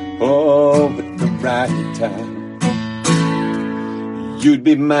 oh, at the right time, you'd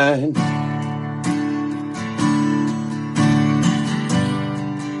be mine.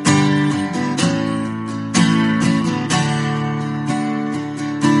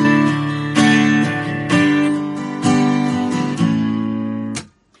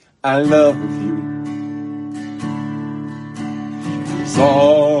 I love you is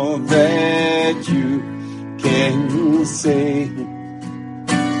all that you can say.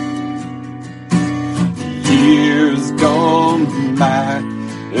 Years gone by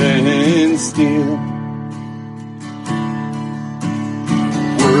and still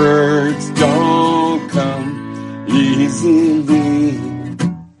words don't come easily.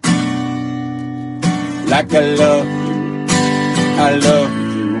 Like I love you, I love you.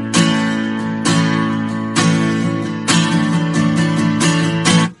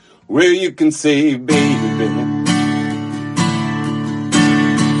 Well, you can say, baby,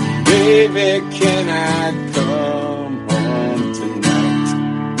 baby, can I come home tonight?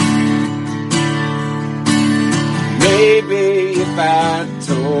 Maybe if I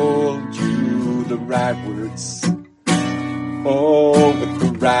told you the right words, oh, at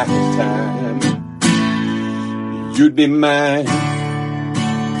the right time, you'd be mine.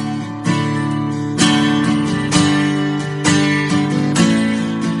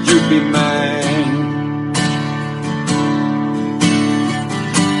 You'd be mine.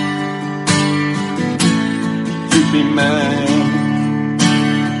 You'd be mine.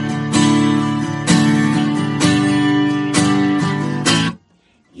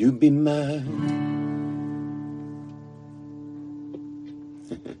 You'd be mine.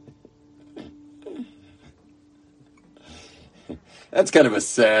 That's kind of a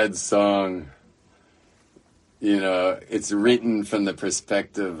sad song. You know, it's written from the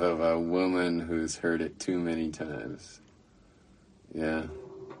perspective of a woman who's heard it too many times. Yeah.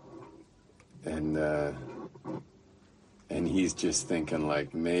 And he's just thinking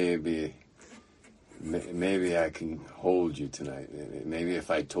like, maybe I can hold you tonight. Maybe if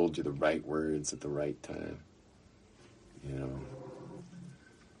I told you the right words at the right time. You know.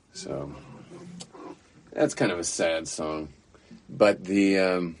 So, that's kind of a sad song. But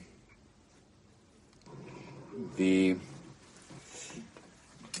I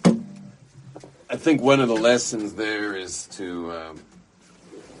think one of the lessons there is to,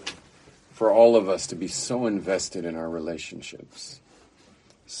 for all of us to be so invested in our relationships,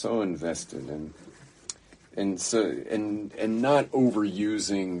 so invested and not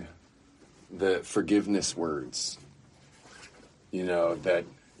overusing the forgiveness words. You know that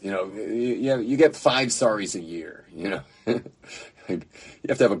you get 5 sorries a year. You know, you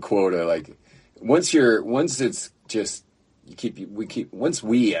have to have a quota like. Once it's just I'm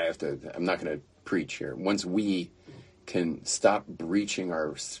not going to preach here. Once we can stop breaching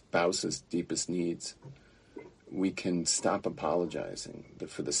our spouse's deepest needs, we can stop apologizing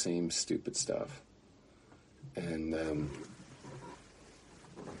for the same stupid stuff. And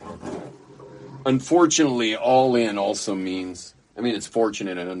unfortunately, all in also means, I mean, it's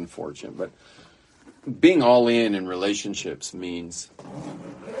fortunate and unfortunate, but being all in relationships means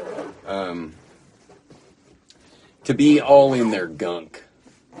to be all in their gunk,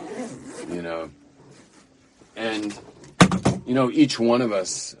 you know, And, each one of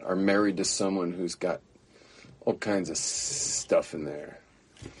us are married to someone who's got all kinds of stuff in there.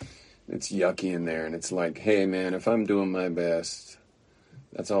 It's yucky in there, and it's like, hey, man, if I'm doing my best,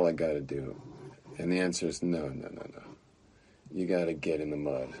 that's all I got to do. And the answer is no. You got to get in the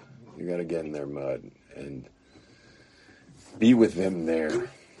mud. You got to get in their mud and be with them there.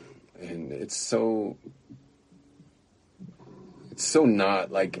 And it's so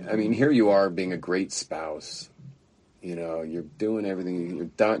not like, here you are being a great spouse. You're doing everything. You're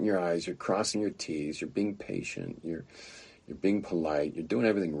dotting your I's. You're crossing your T's. You're being patient. You're being polite. You're doing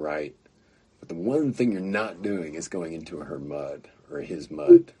everything right. But the one thing you're not doing is going into her mud or his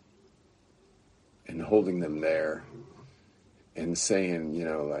mud and holding them there and saying,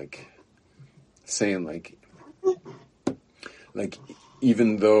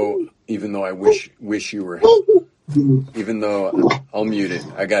 even though I wish you were, even though I'll mute it.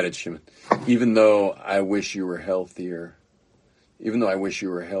 I got it, Shimon. Even though I wish you were healthier,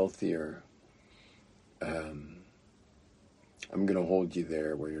 I'm going to hold you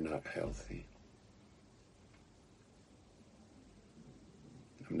there where you're not healthy.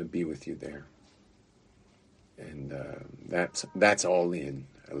 I'm going to be with you there. And that's all in,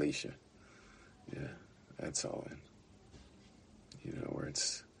 Alicia. Yeah, that's all in.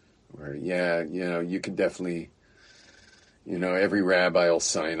 You could definitely, every rabbi will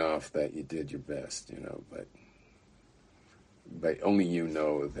sign off that you did your best, but only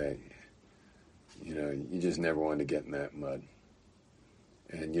that, you just never want to get in that mud.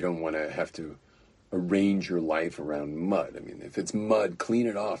 And you don't want to have to arrange your life around mud. If it's mud, clean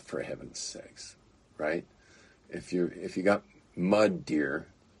it off, for heaven's sakes, right? If you got mud, dear,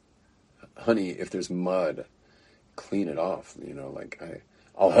 honey, if there's mud, clean it off.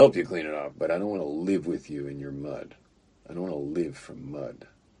 I'll help you clean it off, but I don't want to live with you in your mud. I don't want to live from mud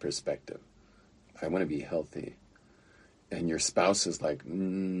perspective. I want to be healthy. And your spouse is like,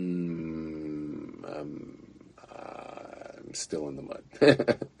 I'm still in the mud.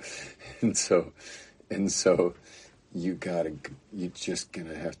 and so you're just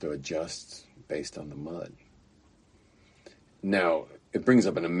gonna have to adjust based on the mud. Now, it brings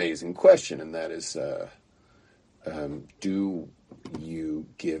up an amazing question, and that is, do you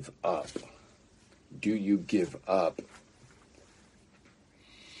give up? Do you give up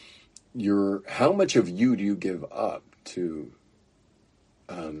how much of you do you give up to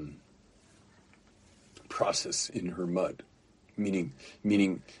process in her mud?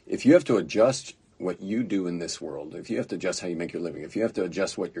 Meaning, if you have to adjust what you do in this world, if you have to adjust how you make your living, if you have to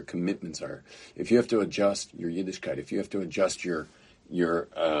adjust what your commitments are, if you have to adjust your Yiddishkeit, if you have to adjust your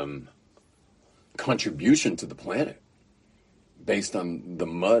contribution to the planet based on the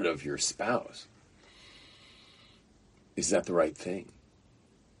mud of your spouse, is that the right thing?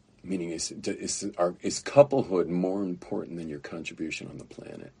 Meaning, is couplehood more important than your contribution on the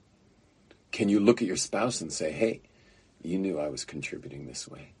planet? Can you look at your spouse and say, hey, you knew I was contributing this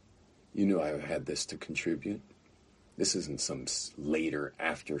way. You knew I had this to contribute. This isn't some later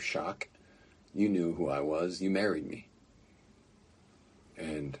aftershock. You knew who I was. You married me.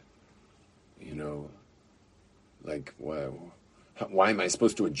 And, why am I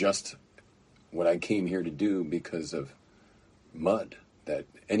supposed to adjust what I came here to do because of mud that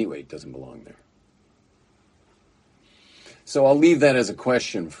anyway doesn't belong there? So I'll leave that as a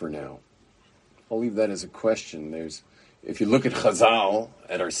question for now. If you look at Chazal,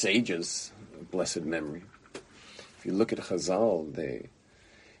 at our sages, blessed memory, if you look at Chazal, they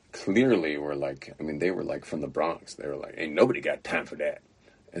clearly were they were like from the Bronx. They were like, ain't nobody got time for that.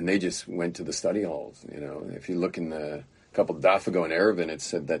 And they just went to the study halls, If you look in the couple daf ago in Erevin, it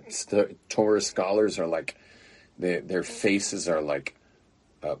said that Torah scholars are like, their faces are like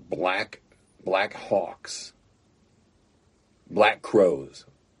black hawks, black crows.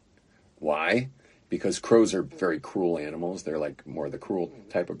 Why? Because crows are very cruel animals. They're like more the cruel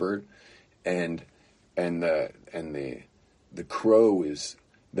type of bird, and the crow is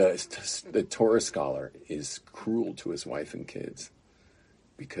the Torah scholar is cruel to his wife and kids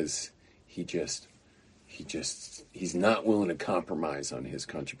because he's not willing to compromise on his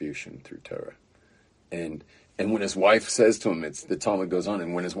contribution through Torah, and when his wife says to him, the Talmud goes on,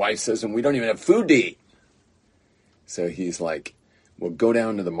 and when his wife says to him, we don't even have food to eat, so he's like, well, go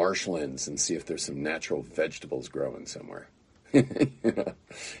down to the marshlands and see if there's some natural vegetables growing somewhere. And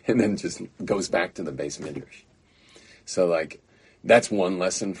then just goes back to the base midrash. So, that's one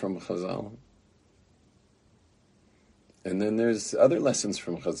lesson from Chazal. And then there's other lessons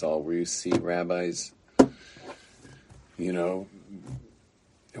from Chazal where you see rabbis, who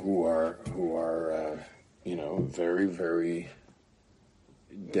are very, very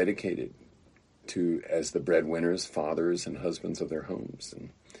dedicated as the breadwinners, fathers, and husbands of their homes.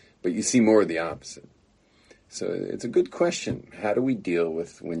 But you see more of the opposite. So it's a good question. How do we deal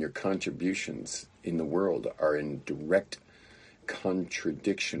with when your contributions in the world are in direct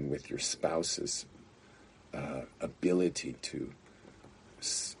contradiction with your spouse's ability to,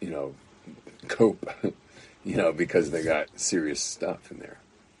 cope, because they got serious stuff in there?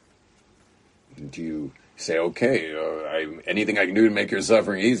 Do you say, okay, anything I can do to make your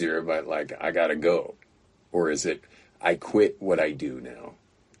suffering easier, but I gotta go? Or is it, I quit what I do now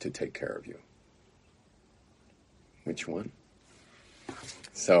to take care of you? Which one?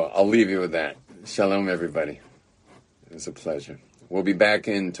 So I'll leave you with that. Shalom, everybody. It was a pleasure. We'll be back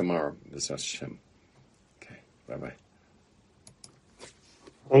in tomorrow. Okay, bye-bye.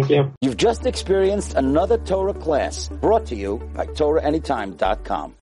 Thank you. You've just experienced another Torah class brought to you by TorahAnytime.com.